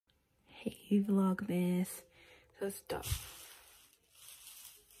Hey Vlogmas. So stop.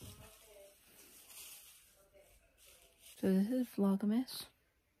 So this is Vlogmas.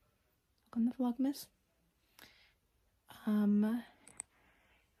 Welcome to Vlogmas. I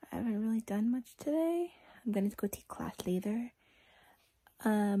haven't really done much today. I'm gonna go take class later.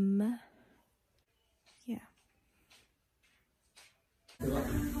 Yeah.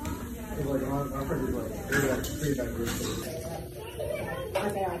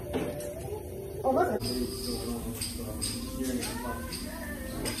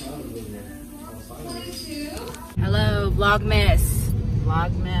 Hello, Vlogmas.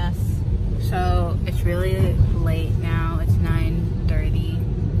 So it's really late now. It's 9:30,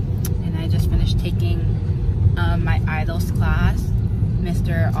 and I just finished taking my idols class,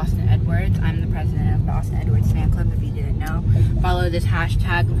 Mr. Austin Edwards. I'm the president of the Austin Edwards fan club. If you didn't know, follow this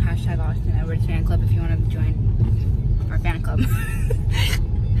hashtag Austin Edwards fan club if you want to join our fan club.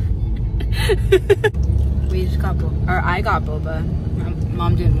 We just got boba, or I got boba.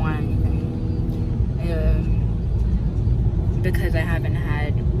 Mom didn't want anything because I haven't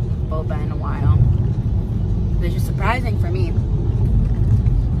had boba in a while, which is surprising for me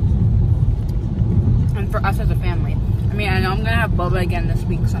and for us as a family. I mean, I know I'm gonna have boba again this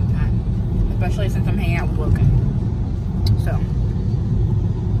week sometime, especially since I'm hanging out with Logan. So.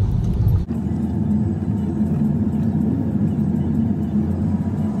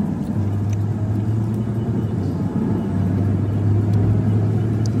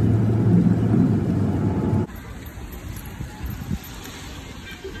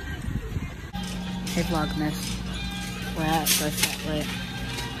 Hey Vlogmas. We're at first outlet.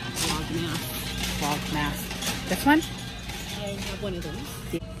 Vlogmas. This one? I have one of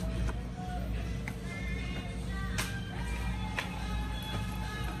those.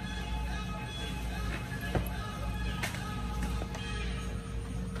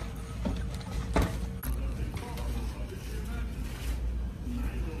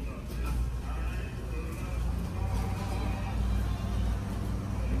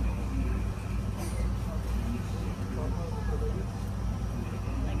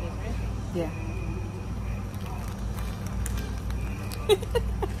 Yeah. Yeah.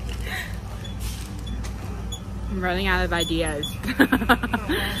 I'm running out of ideas.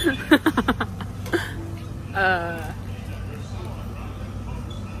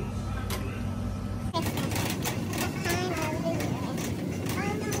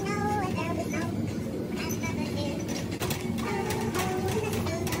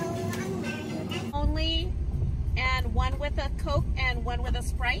 Only, and one with a Coke and one with a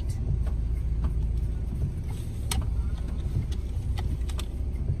Sprite.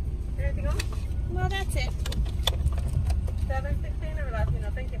 Anything else? No, that's it. 7:16 or Latino.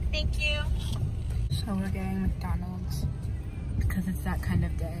 Thank you. Thank you. So we're getting McDonald's because it's that kind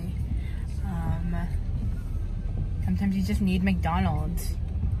of day. Sometimes you just need McDonald's.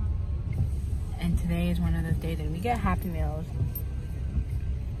 And today is one of those days, and we get Happy Meals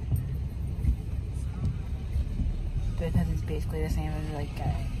because it's basically the same as like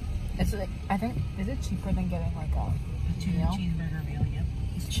it's like, I think, is it cheaper than getting like a meal? Cheeseburger meal, yep.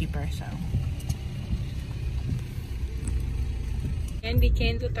 It's cheaper, so. Candy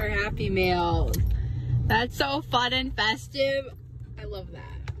canes with our Happy Meals. That's so fun and festive. I love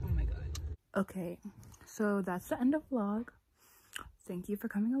that. Oh my god. Okay, so that's the end of vlog. Thank you for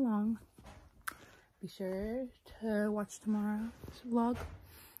coming along. Be sure to watch tomorrow's vlog.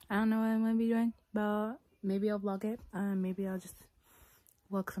 I don't know what I'm gonna be doing, but maybe I'll vlog it. Maybe I'll just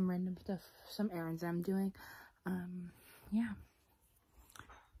vlog some random stuff, some errands I'm doing. Yeah.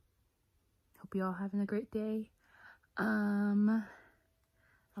 Hope you all having a great day. I'll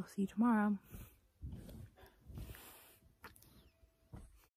see you tomorrow.